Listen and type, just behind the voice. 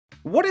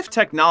What if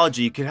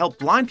technology could help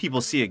blind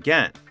people see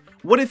again?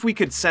 What if we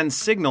could send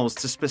signals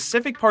to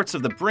specific parts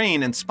of the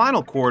brain and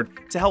spinal cord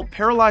to help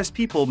paralyzed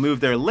people move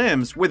their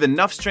limbs with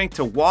enough strength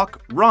to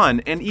walk,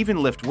 run, and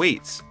even lift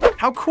weights?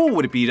 How cool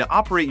would it be to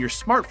operate your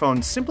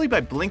smartphone simply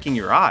by blinking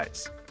your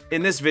eyes?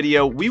 In this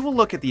video, we will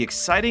look at the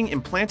exciting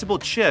implantable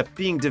chip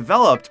being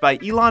developed by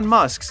Elon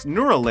Musk's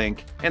Neuralink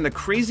and the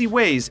crazy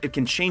ways it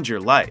can change your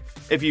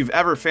life. If you've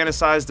ever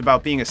fantasized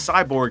about being a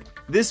cyborg,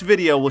 this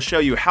video will show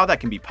you how that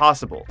can be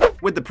possible.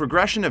 With the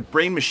progression of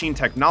brain-machine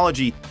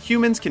technology,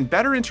 humans can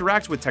better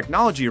interact with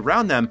technology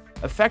around them,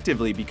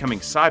 effectively becoming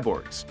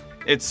cyborgs.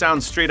 It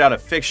sounds straight out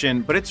of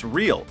fiction, but it's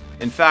real.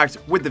 In fact,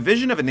 with the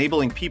vision of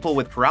enabling people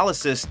with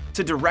paralysis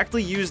to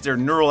directly use their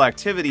neural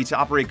activity to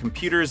operate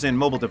computers and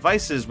mobile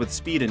devices with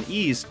speed and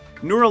ease,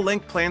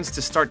 Neuralink plans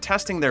to start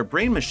testing their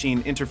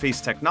brain-machine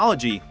interface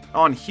technology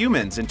on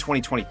humans in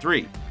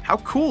 2023. How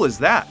cool is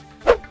that?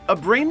 A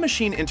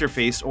brain-machine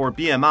interface, or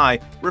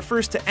BMI,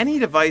 refers to any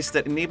device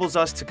that enables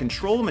us to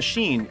control a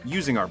machine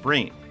using our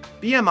brain.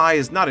 BMI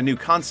is not a new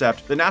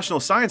concept. The National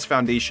Science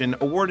Foundation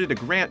awarded a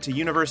grant to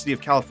University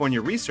of California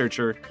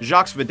researcher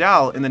Jacques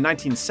Vidal in the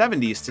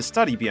 1970s to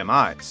study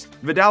BMIs.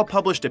 Vidal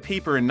published a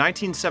paper in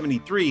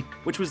 1973,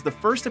 which was the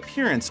first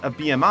appearance of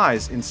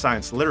BMIs in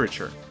science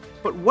literature.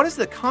 But what is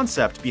the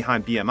concept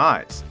behind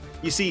BMIs?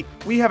 You see,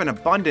 we have an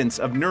abundance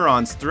of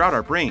neurons throughout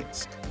our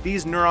brains.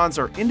 These neurons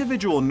are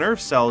individual nerve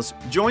cells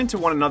joined to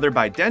one another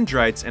by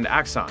dendrites and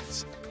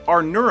axons.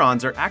 Our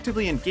neurons are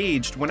actively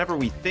engaged whenever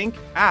we think,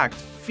 act,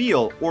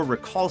 feel, or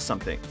recall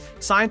something.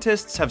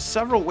 Scientists have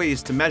several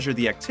ways to measure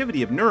the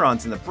activity of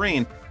neurons in the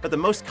brain, but the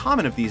most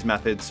common of these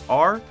methods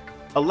are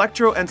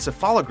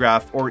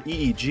electroencephalograph, or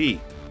EEG.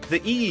 The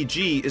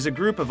EEG is a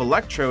group of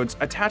electrodes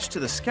attached to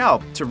the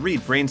scalp to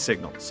read brain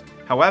signals.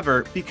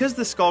 However, because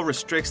the skull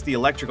restricts the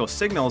electrical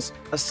signals,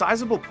 a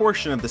sizable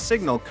portion of the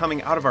signal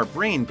coming out of our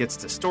brain gets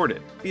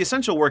distorted. The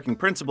essential working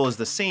principle is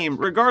the same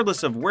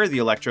regardless of where the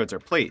electrodes are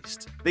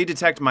placed. They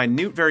detect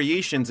minute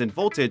variations in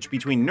voltage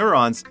between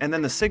neurons, and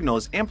then the signal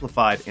is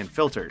amplified and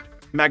filtered.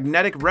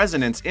 Magnetic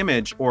resonance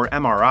image, or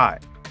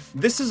MRI.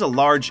 This is a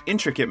large,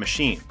 intricate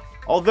machine.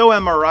 Although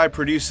MRI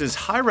produces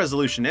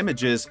high-resolution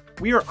images,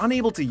 we are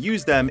unable to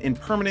use them in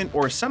permanent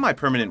or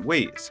semi-permanent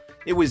ways.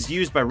 It was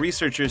used by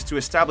researchers to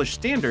establish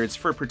standards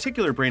for a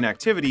particular brain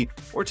activity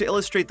or to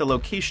illustrate the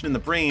location in the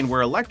brain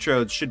where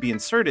electrodes should be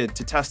inserted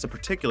to test a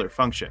particular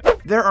function.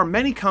 There are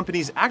many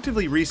companies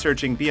actively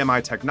researching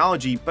BMI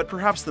technology, but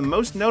perhaps the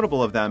most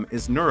notable of them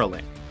is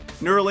Neuralink.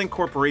 Neuralink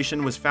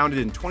Corporation was founded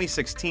in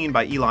 2016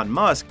 by Elon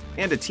Musk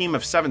and a team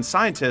of 7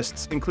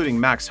 scientists, including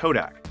Max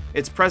Hodak.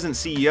 Its present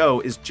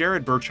CEO is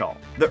Jared Birchall.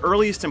 The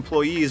earliest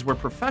employees were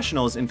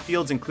professionals in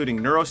fields including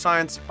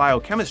neuroscience,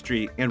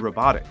 biochemistry, and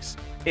robotics.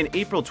 In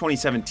April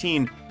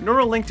 2017,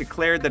 Neuralink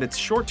declared that its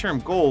short-term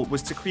goal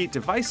was to create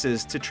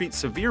devices to treat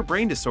severe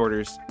brain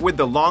disorders with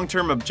the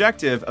long-term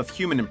objective of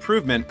human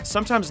improvement,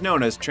 sometimes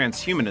known as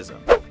transhumanism.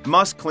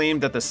 Musk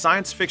claimed that the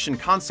science fiction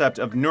concept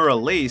of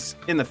Neuralace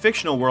in the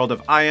fictional world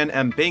of Iain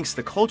M. Banks'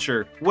 The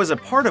Culture was a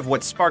part of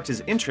what sparked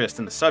his interest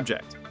in the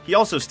subject. He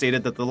also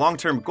stated that the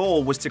long-term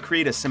goal was to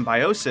create a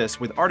symbiosis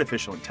with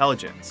artificial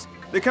intelligence.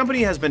 The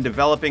company has been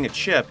developing a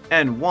chip,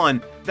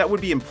 N1, that would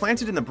be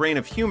implanted in the brain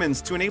of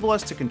humans to enable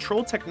us to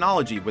control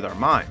technology with our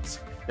minds.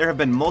 There have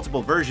been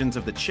multiple versions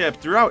of the chip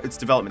throughout its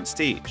development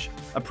stage.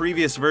 A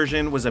previous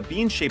version was a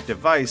bean-shaped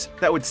device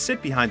that would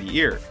sit behind the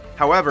ear.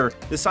 However,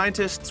 the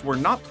scientists were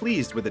not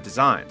pleased with the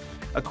design.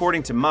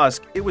 According to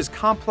Musk, it was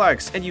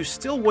complex and you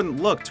still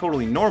wouldn't look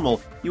totally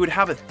normal, you would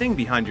have a thing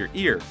behind your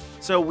ear.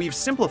 So we've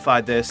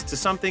simplified this to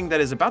something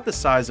that is about the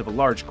size of a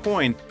large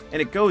coin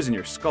and it goes in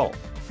your skull.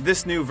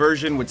 This new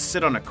version would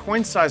sit on a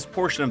coin-sized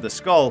portion of the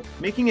skull,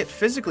 making it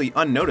physically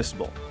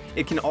unnoticeable.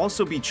 It can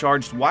also be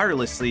charged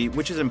wirelessly,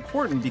 which is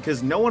important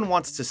because no one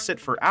wants to sit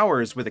for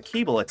hours with a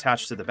cable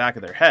attached to the back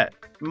of their head.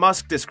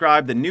 Musk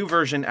described the new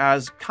version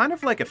as kind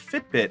of like a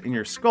Fitbit in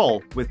your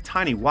skull with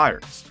tiny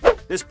wires.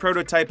 This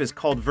prototype is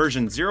called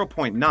version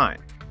 0.9.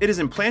 It is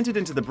implanted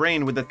into the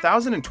brain with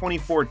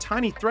 1,024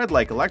 tiny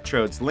thread-like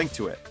electrodes linked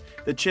to it.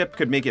 The chip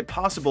could make it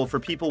possible for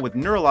people with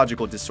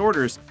neurological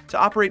disorders to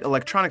operate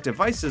electronic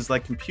devices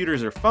like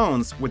computers or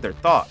phones with their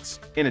thoughts.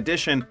 In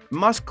addition,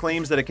 Musk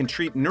claims that it can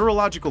treat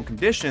neurological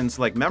conditions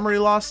like memory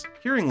loss,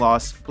 hearing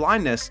loss,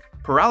 blindness,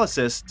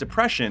 paralysis,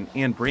 depression,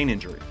 and brain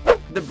injury.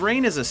 The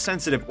brain is a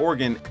sensitive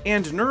organ,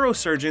 and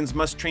neurosurgeons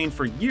must train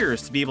for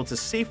years to be able to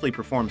safely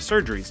perform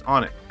surgeries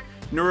on it.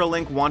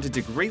 Neuralink wanted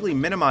to greatly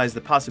minimize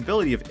the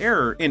possibility of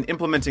error in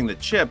implementing the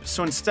chip,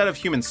 so instead of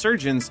human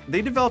surgeons,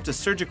 they developed a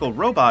surgical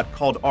robot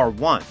called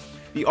R1.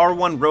 The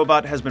R1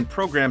 robot has been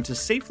programmed to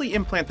safely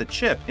implant the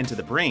chip into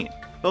the brain.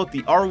 Both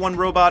the R1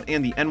 robot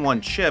and the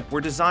N1 chip were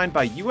designed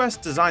by US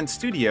design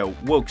studio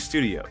Woke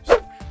Studios.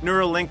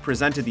 Neuralink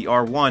presented the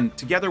R1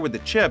 together with the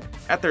chip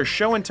at their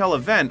show and tell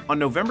event on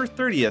November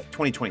 30th,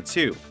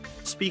 2022.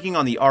 Speaking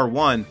on the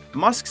R1,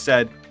 Musk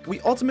said, "We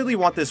ultimately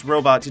want this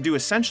robot to do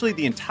essentially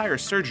the entire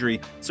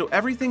surgery, so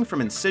everything from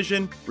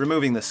incision,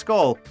 removing the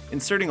skull,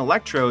 inserting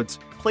electrodes,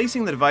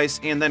 placing the device,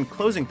 and then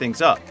closing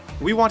things up.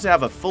 We want to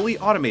have a fully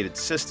automated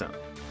system.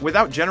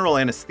 Without general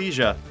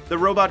anesthesia, the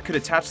robot could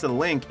attach the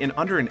link in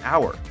under an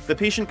hour. The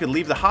patient could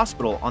leave the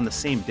hospital on the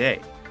same day.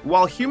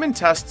 While human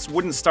tests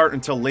wouldn't start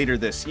until later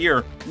this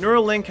year,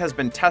 Neuralink has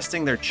been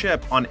testing their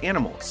chip on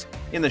animals.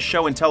 In the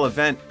show and tell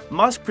event,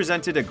 Musk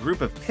presented a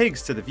group of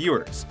pigs to the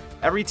viewers.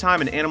 Every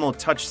time an animal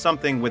touched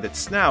something with its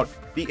snout,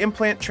 the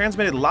implant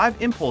transmitted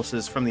live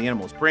impulses from the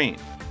animal's brain.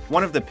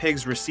 One of the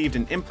pigs received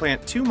an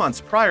implant 2 months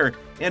prior,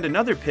 and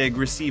another pig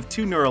received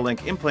 2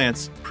 Neuralink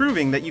implants,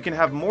 proving that you can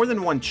have more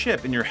than one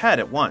chip in your head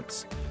at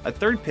once. A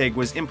third pig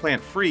was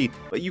implant-free,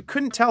 but you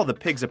couldn't tell the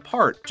pigs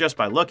apart just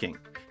by looking.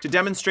 To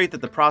demonstrate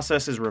that the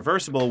process is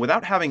reversible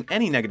without having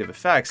any negative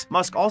effects,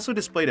 Musk also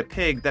displayed a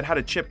pig that had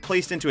a chip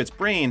placed into its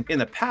brain in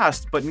the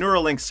past, but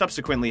Neuralink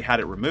subsequently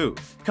had it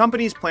removed.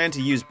 Companies plan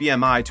to use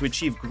BMI to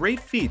achieve great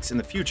feats in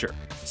the future.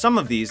 Some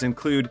of these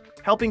include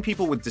helping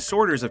people with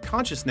disorders of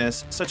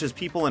consciousness, such as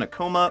people in a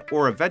coma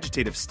or a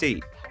vegetative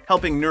state,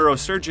 helping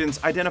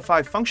neurosurgeons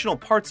identify functional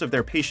parts of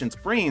their patients'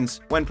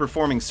 brains when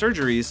performing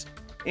surgeries,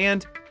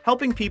 and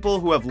helping people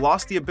who have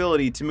lost the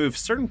ability to move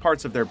certain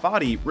parts of their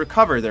body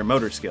recover their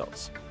motor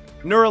skills.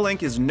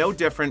 Neuralink is no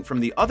different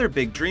from the other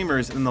big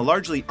dreamers in the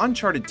largely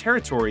uncharted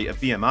territory of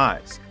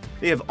BMIs.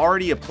 They have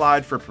already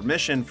applied for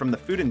permission from the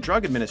Food and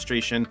Drug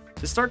Administration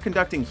to start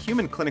conducting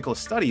human clinical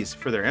studies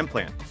for their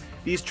implant.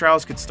 These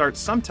trials could start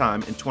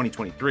sometime in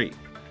 2023.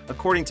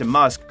 According to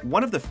Musk,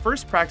 one of the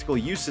first practical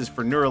uses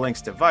for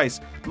Neuralink's device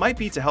might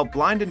be to help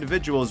blind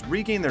individuals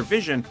regain their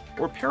vision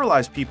or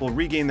paralyzed people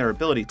regain their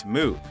ability to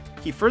move.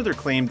 He further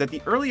claimed that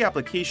the early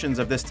applications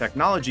of this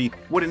technology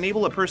would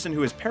enable a person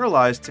who is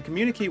paralyzed to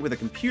communicate with a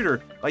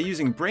computer by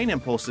using brain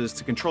impulses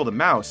to control the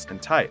mouse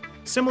and type.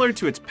 Similar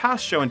to its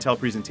past show and tell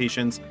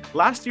presentations,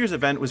 last year's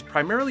event was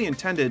primarily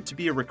intended to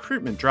be a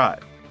recruitment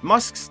drive.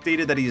 Musk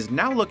stated that he is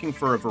now looking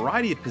for a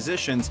variety of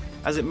positions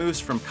as it moves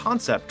from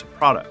concept to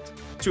product.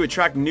 To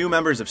attract new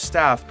members of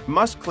staff,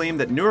 Musk claimed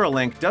that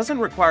Neuralink doesn't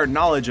require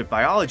knowledge of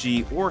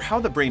biology or how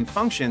the brain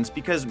functions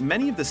because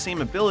many of the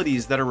same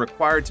abilities that are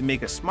required to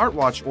make a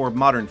smartwatch or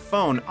modern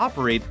phone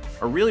operate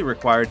are really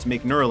required to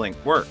make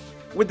Neuralink work.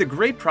 With the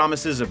great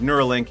promises of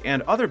Neuralink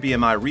and other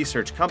BMI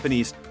research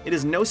companies, it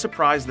is no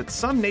surprise that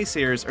some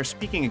naysayers are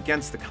speaking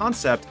against the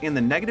concept and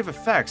the negative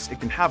effects it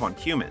can have on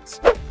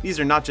humans. These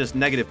are not just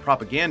negative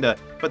propaganda,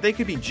 but they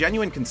could be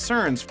genuine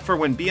concerns for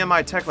when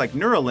BMI tech like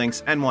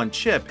Neuralink's N1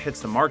 chip hits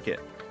the market.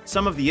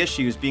 Some of the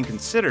issues being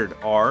considered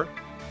are: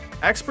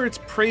 experts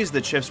praise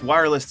the chip's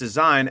wireless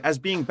design as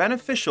being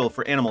beneficial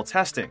for animal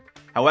testing.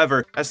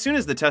 However, as soon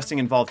as the testing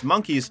involved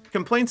monkeys,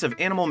 complaints of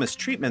animal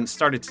mistreatment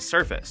started to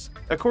surface.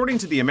 According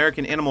to the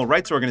American Animal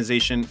Rights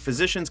Organization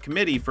Physicians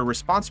Committee for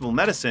Responsible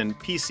Medicine,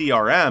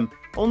 PCRM,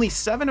 only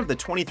 7 of the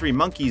 23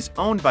 monkeys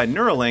owned by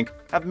Neuralink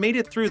have made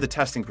it through the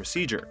testing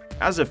procedure.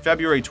 As of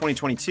February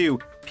 2022,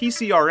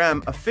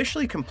 PCRM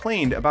officially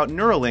complained about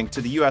Neuralink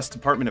to the U.S.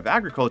 Department of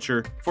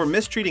Agriculture for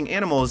mistreating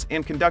animals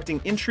and conducting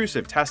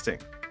intrusive testing.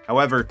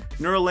 However,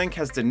 Neuralink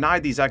has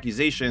denied these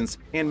accusations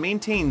and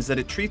maintains that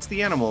it treats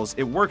the animals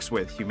it works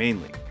with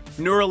humanely.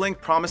 Neuralink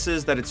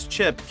promises that its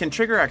chip can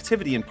trigger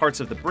activity in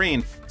parts of the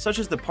brain, such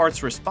as the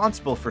parts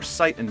responsible for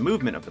sight and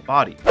movement of the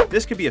body.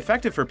 This could be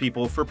effective for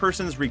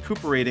persons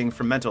recuperating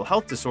from mental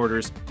health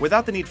disorders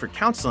without the need for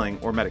counseling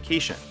or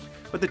medication.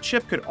 But the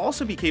chip could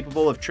also be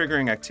capable of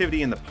triggering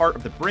activity in the part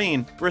of the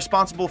brain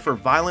responsible for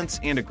violence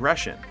and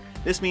aggression.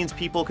 This means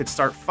people could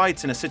start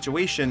fights in a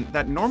situation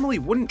that normally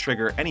wouldn't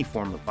trigger any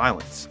form of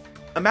violence.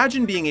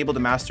 Imagine being able to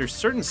master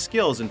certain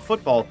skills in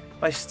football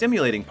by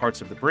stimulating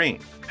parts of the brain.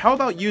 How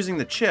about using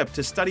the chip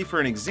to study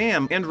for an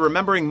exam and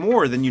remembering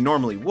more than you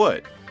normally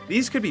would?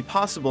 These could be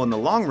possible in the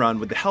long run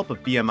with the help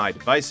of BMI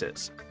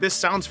devices. This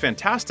sounds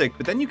fantastic,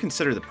 but then you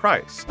consider the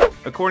price.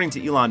 According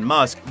to Elon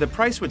Musk, the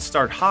price would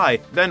start high,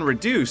 then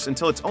reduce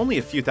until it's only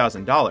a few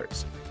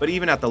 $1,000s. But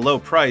even at the low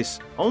price,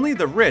 only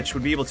the rich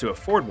would be able to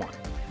afford one.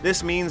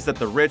 This means that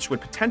the rich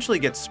would potentially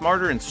get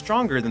smarter and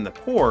stronger than the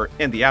poor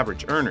and the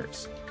average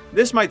earners.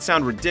 This might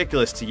sound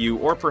ridiculous to you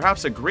or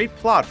perhaps a great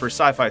plot for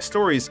sci-fi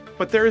stories,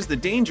 but there is the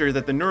danger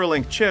that the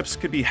Neuralink chips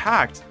could be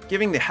hacked,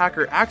 giving the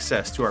hacker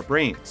access to our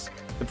brains.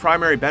 The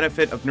primary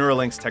benefit of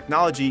Neuralink's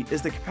technology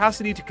is the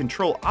capacity to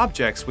control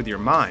objects with your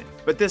mind,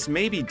 but this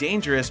may be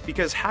dangerous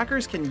because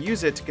hackers can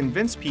use it to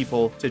convince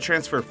people to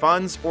transfer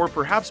funds or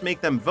perhaps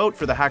make them vote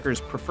for the hacker's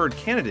preferred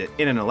candidate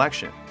in an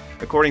election.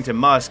 According to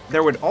Musk,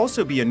 there would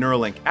also be a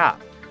Neuralink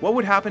app. What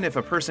would happen if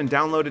a person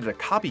downloaded a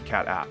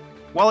copycat app?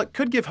 While it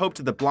could give hope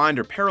to the blind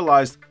or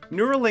paralyzed,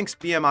 Neuralink's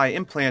BMI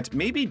implant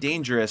may be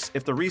dangerous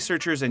if the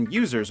researchers and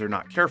users are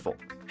not careful.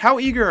 How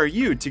eager are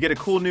you to get a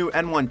cool new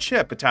N1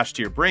 chip attached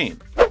to your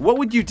brain? What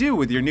would you do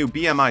with your new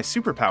BMI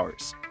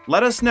superpowers?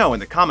 Let us know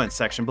in the comments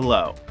section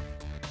below.